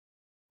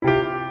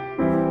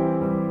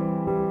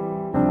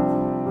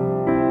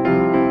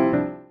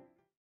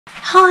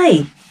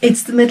Hi,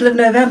 it's the middle of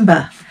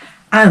November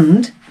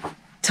and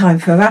time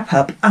for a wrap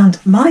up, and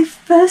my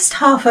first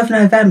half of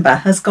November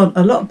has gone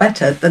a lot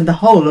better than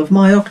the whole of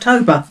my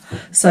October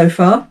so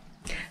far.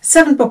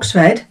 7 books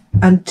read,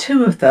 and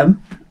 2 of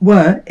them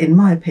were, in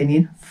my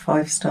opinion,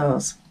 5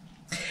 stars.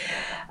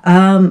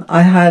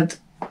 I had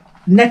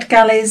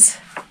NetGalley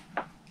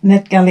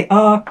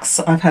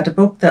arcs. I've had a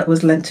book that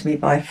was lent to me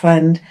by a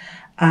friend,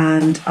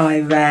 and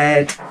I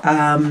read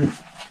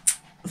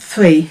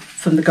 3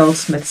 from the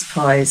Goldsmiths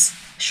Prize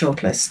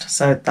shortlist.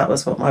 So that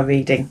was what my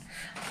reading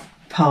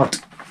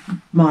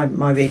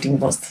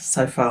was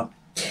so far.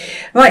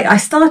 Right, I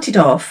started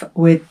off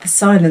with The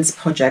Silence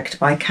Project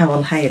by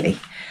Carole Hailey,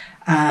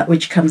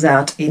 which comes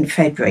out in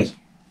February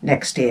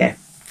next year,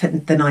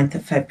 the 9th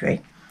of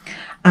February.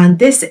 And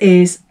this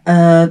is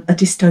a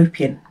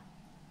dystopian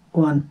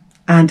one,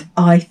 and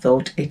I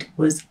thought it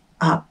was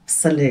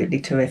absolutely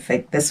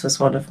terrific. This was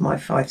one of my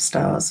 5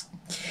 stars.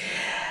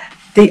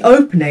 The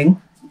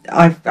opening,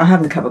 I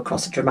haven't come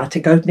across a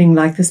dramatic opening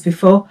like this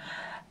before.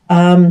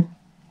 Amelia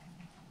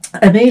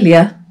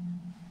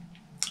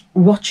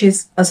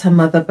watches as her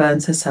mother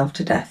burns herself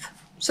to death.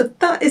 So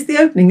that is the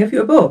opening of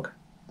your book.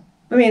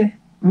 I mean,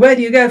 where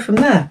do you go from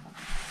there?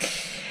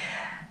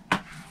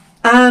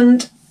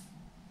 And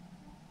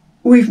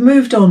we've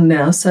moved on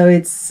now, so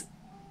it's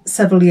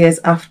several years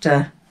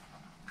after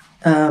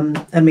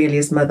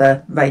Amelia's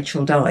mother,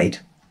 Rachel, died.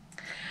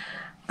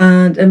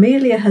 And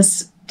Amelia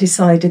has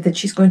decided that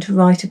she's going to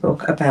write a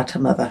book about her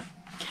mother,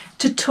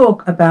 to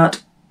talk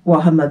about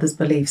what her mother's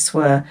beliefs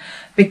were,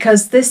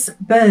 because this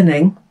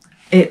burning,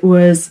 it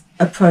was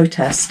a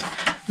protest.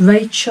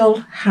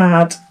 Rachel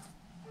had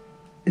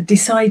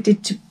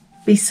decided to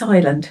be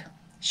silent.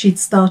 She'd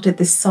started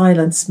this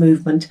silence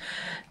movement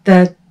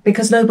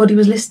because nobody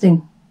was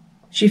listening.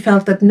 She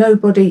felt that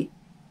nobody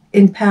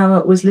in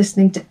power was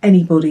listening to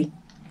anybody.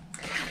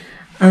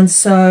 And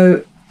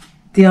so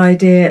the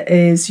idea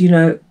is,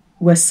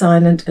 we're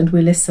silent and we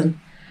listen.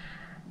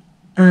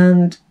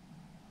 And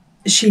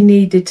she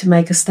needed to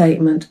make a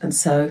statement, and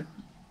so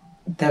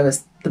there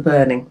was the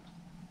burning.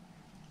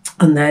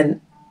 And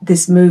then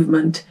this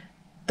movement,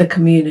 the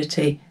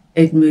community,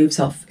 it moves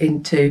off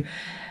into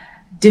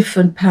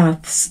different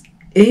paths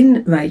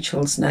in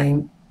Rachel's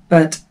name,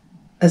 but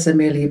as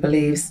Amelia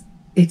believes,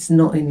 it's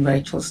not in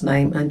Rachel's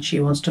name, and she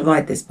wants to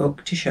write this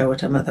book to show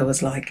what her mother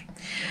was like.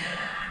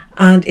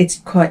 And it's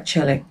quite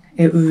chilling.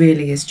 It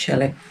really is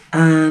chilling.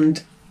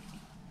 And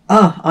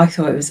I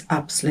thought it was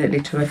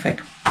absolutely terrific.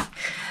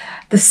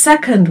 The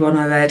second one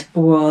I read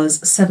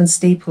was 7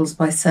 Steeples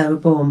by Sara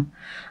Baume,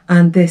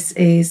 and this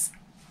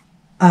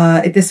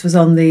was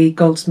on the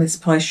Goldsmiths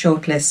Prize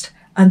shortlist,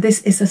 and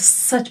this is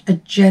such a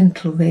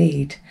gentle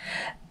read.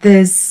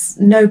 There's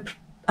no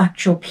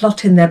actual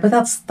plot in there, but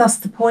that's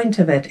the point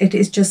of it. It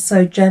is just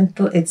so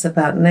gentle. It's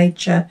about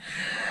nature.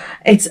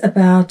 It's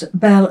about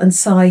Belle and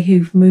Si,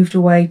 who've moved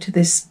away to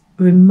this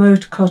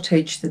remote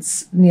cottage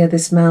that's near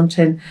this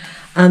mountain,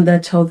 and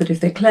they're told that if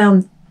they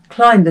climb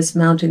this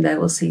mountain they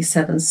will see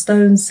 7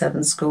 stones,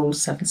 7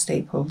 schools, 7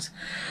 steeples.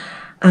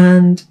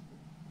 And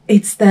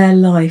it's their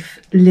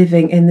life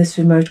living in this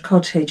remote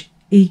cottage.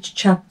 Each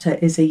chapter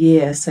is a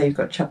year, so you've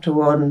got chapter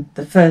 1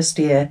 the first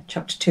year,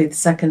 chapter 2 the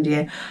second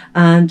year,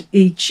 and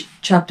each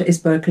chapter is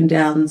broken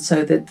down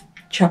so that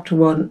chapter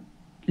 1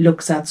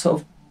 looks at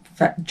sort of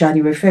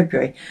January,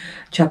 February.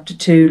 Chapter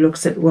 2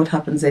 looks at what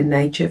happens in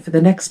nature for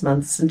the next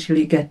months until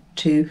you get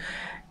to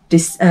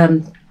this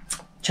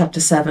chapter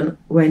 7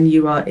 when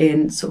you are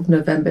in sort of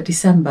November,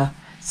 December.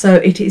 So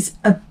it is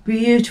a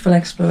beautiful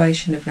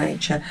exploration of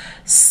nature,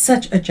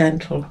 such a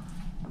gentle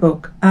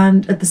book,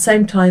 and at the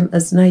same time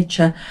as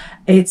nature,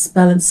 it's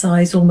Belle and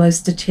Si's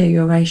almost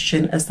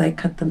deterioration as they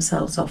cut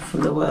themselves off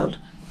from the world.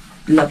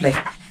 Lovely.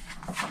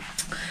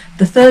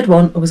 The third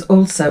one was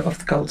also off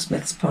the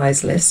Goldsmiths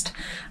Prize list,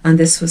 and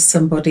this was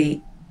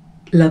Somebody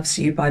Loves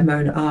You by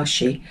Mona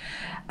Arshi.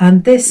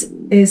 And this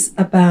is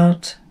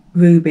about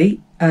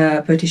Ruby,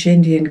 a British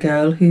Indian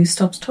girl who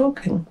stops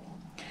talking.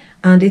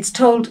 And it's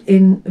told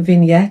in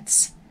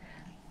vignettes,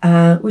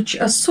 which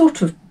are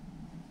sort of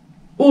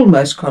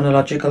almost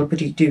chronological,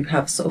 but you do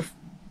have sort of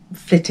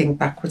flitting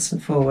backwards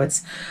and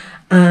forwards.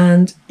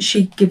 And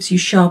she gives you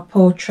sharp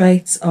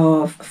portraits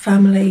of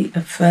family,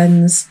 of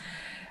friends,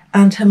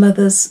 and her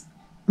mother's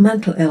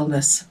mental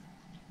illness.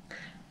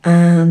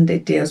 And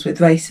it deals with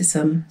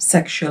racism,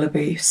 sexual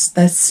abuse.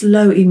 They're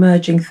slow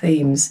emerging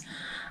themes,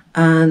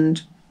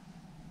 and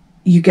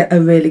you get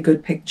a really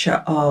good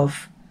picture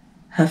of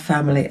her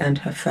family and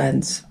her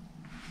friends.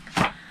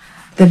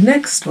 The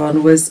next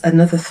one was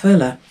another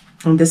thriller,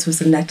 and this was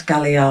the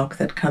NetGalley arc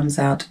that comes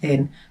out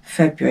in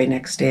February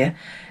next year,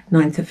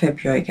 9th of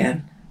February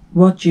again.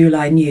 What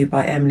July Knew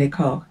by Emily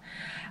Koch.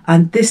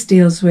 And this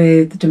deals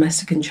with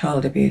domestic and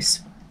child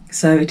abuse,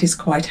 so it is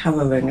quite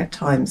harrowing at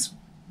times.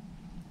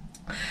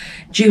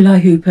 July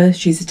Hooper,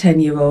 she's a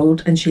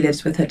 10-year-old, and she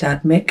lives with her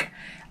dad Mick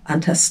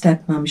and her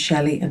stepmum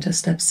Shelley and her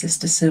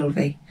stepsister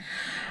Sylvie.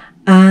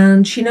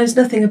 And she knows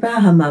nothing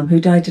about her mum,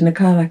 who died in a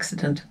car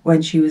accident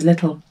when she was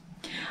little.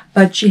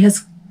 But she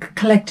has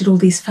collected all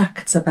these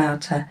facts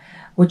about her,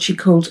 what she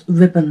called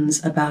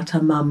ribbons about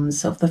her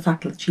mums, of the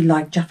fact that she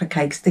liked Jaffa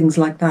cakes, things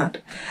like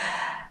that.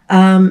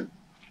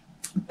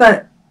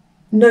 But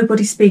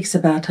nobody speaks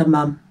about her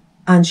mum,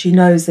 and she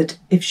knows that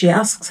if she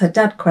asks her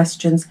dad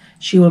questions,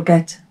 she will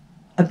get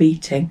a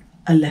beating,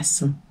 a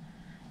lesson.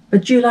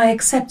 But July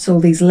accepts all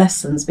these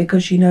lessons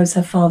because she knows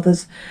her father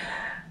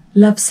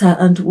loves her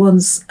and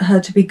wants her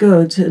to be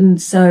good,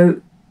 and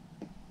so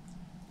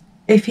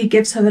if he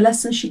gives her a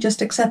lesson, she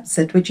just accepts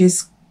it, which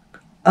is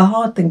a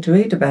hard thing to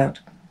read about.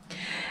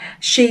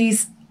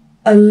 She's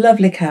a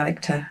lovely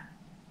character,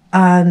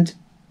 and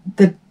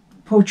the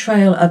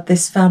portrayal of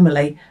this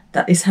family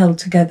that is held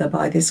together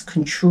by this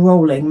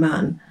controlling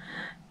man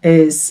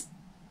is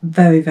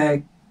very,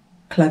 very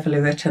cleverly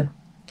written.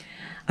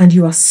 And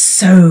you are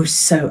so,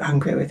 so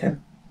angry with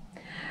him.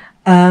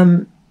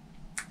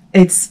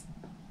 It's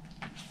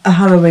a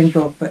harrowing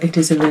book, but it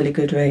is a really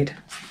good read.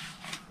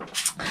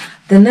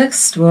 The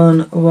next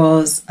one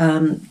was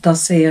Diego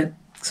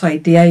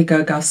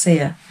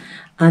Garcia,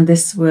 and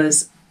this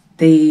was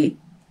the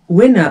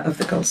winner of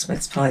the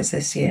Goldsmiths Prize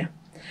this year.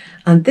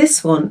 And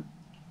this one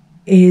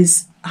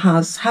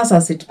has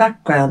as its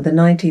background the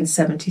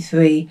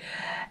 1973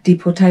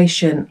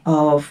 deportation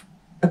of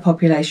a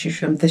population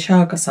from the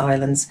Chagos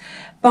Islands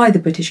by the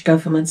British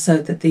government so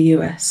that the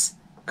US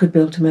could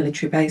build a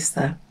military base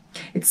there.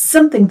 It's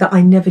something that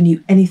I never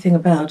knew anything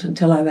about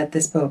until I read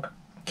this book.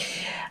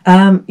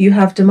 You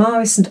have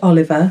Damaris and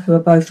Oliver, who are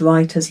both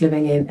writers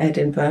living in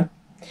Edinburgh,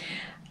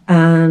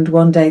 and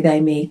one day they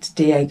meet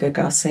Diego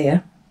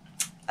Garcia.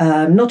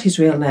 Not his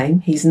real name,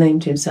 he's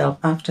named himself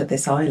after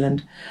this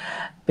island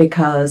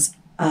because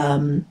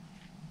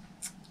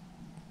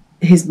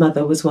his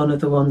mother was one of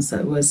the ones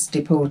that was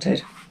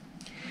deported.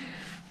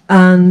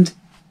 And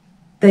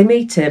they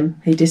meet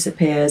him, he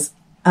disappears,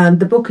 and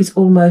the book is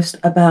almost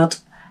about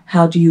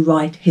how do you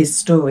write his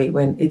story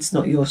when it's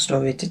not your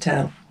story to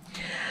tell.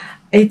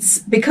 It's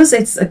because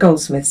it's a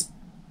Goldsmiths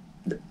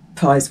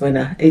Prize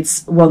winner,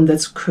 it's one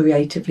that's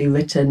creatively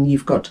written.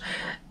 You've got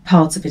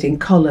parts of it in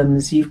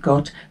columns, you've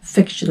got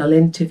fictional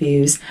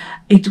interviews.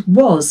 It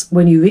was,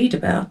 when you read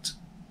about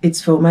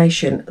its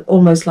formation,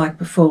 almost like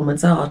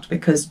performance art,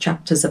 because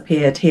chapters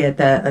appeared here,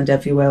 there and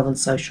everywhere on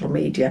social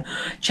media.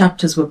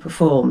 Chapters were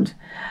performed.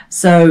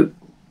 So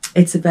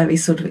it's a very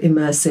sort of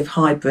immersive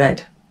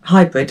hybrid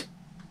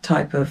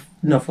type of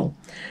novel.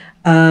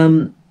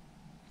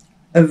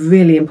 A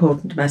really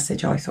important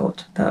message, I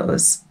thought. That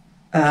was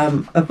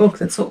a book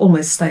that's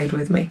almost stayed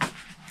with me.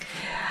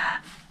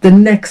 The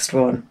next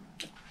one,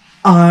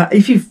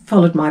 if you've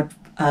followed my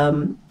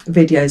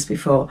videos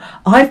before,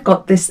 I've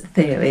got this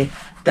theory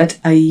that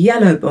a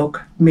yellow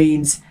book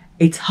means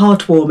it's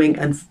heartwarming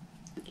and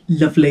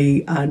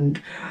lovely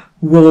and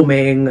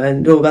warming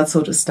and all that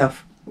sort of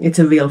stuff. It's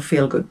a real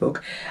feel-good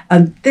book.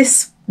 And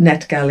this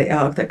NetGalley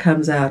arc that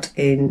comes out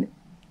in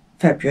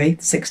February,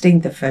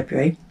 16th of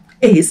February,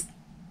 is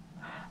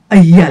a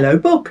yellow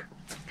book.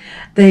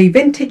 The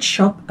Vintage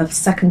Shop of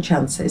Second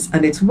Chances,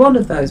 and it's one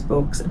of those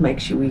books that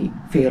makes you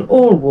feel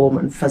all warm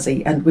and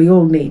fuzzy, and we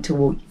all need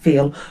to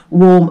feel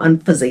warm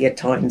and fuzzy at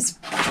times.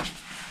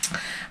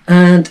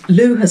 And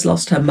Lou has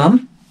lost her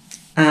mum,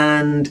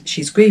 and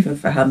she's grieving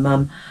for her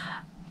mum,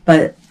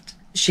 but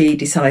she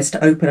decides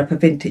to open up a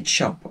vintage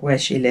shop where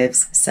she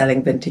lives,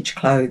 selling vintage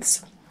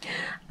clothes.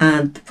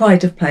 And the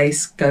pride of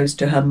place goes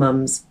to her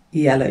mum's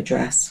yellow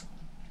dress.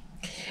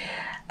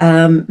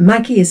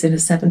 Maggie is in her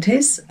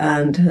 70s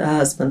and her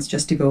husband's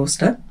just divorced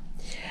her.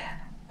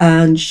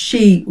 And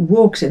she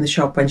walks in the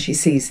shop when she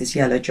sees this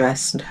yellow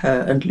dress, and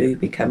her and Lou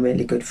become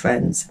really good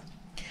friends.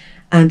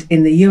 And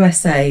in the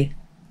USA,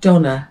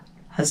 Donna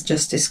has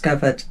just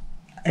discovered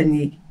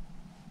in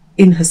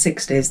her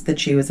 60s that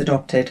she was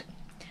adopted.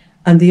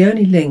 And the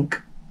only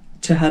link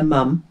to her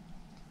mum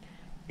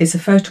is a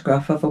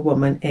photograph of a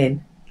woman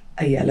in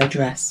a yellow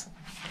dress.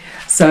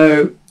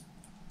 So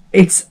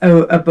it's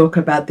a book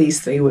about these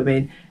three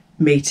women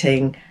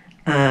meeting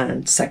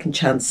and second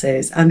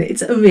chances, and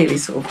it's a really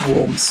sort of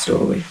warm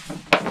story.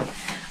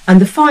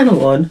 And the final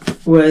one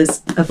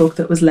was a book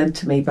that was lent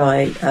to me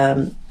by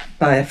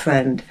a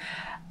friend,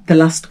 The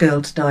Last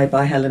Girl to Die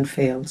by Helen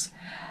Fields.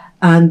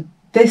 And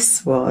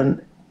this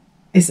one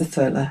is a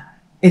thriller.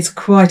 It's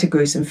quite a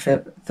gruesome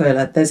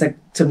thriller. There's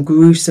some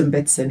gruesome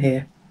bits in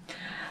here.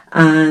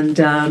 And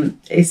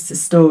it's the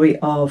story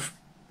of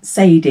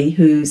Sadie,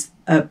 who's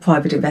a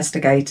private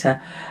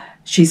investigator.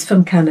 She's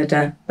from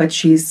Canada, but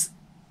she's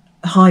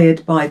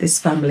hired by this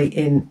family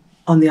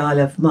on the Isle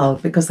of Mull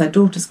because their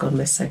daughter's gone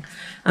missing.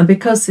 And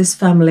because this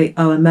family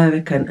are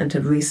American and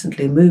have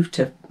recently moved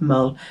to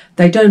Mull,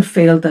 they don't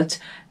feel that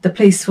the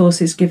police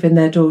force is giving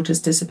their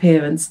daughter's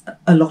disappearance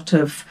a lot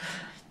of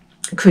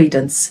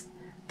credence.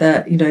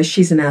 That, you know,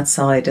 she's an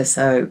outsider,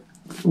 so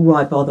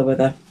why bother with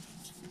her?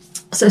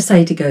 So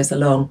Sadie goes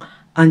along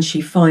and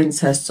she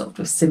finds her sort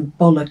of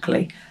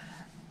symbolically,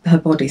 her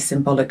body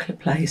symbolically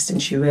placed,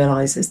 and she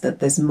realises that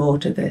there's more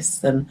to this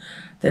than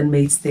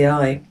meets the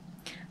eye.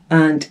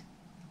 And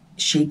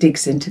she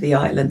digs into the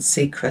island's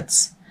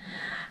secrets.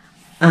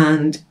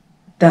 And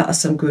there are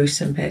some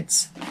gruesome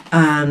bits,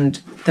 and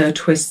there are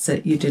twists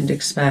that you didn't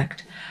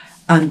expect,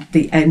 and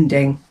the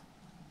ending,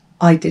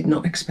 I did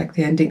not expect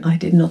the ending. I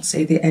did not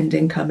see the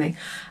ending coming,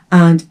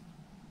 and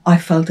I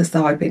felt as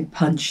though I'd been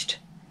punched.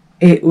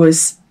 It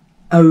was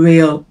a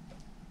real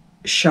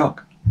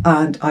shock,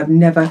 and I've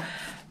never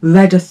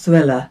read a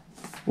thriller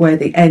where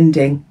the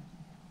ending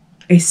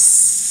is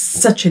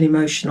such an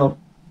emotional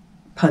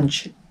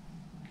punch.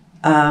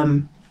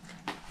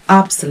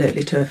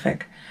 Absolutely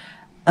terrific.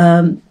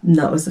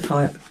 That was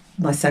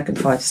my second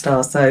 5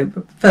 stars. So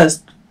the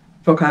first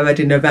book I read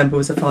in November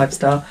was a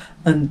 5-star,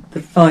 and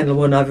the final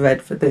one I've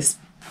read for this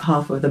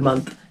half of the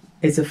month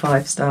is a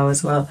 5-star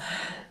as well.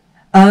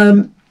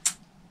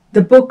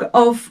 The book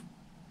of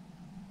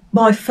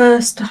my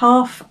first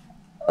half,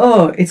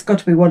 it's got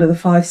to be one of the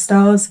 5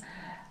 stars,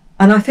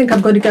 and I think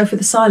I'm going to go for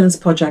The Silence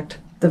Project,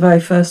 the very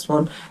first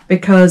one,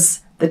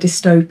 because the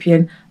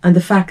dystopian and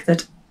the fact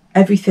that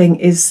everything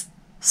is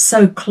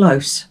so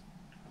close.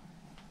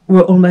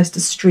 We're almost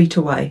a street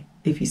away,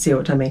 if you see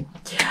what I mean.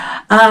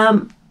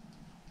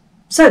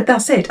 So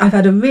that's it. I've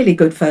had a really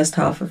good first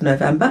half of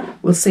November.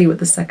 We'll see what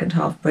the second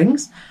half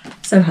brings.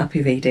 So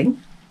happy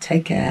reading.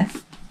 Take care.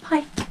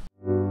 Bye.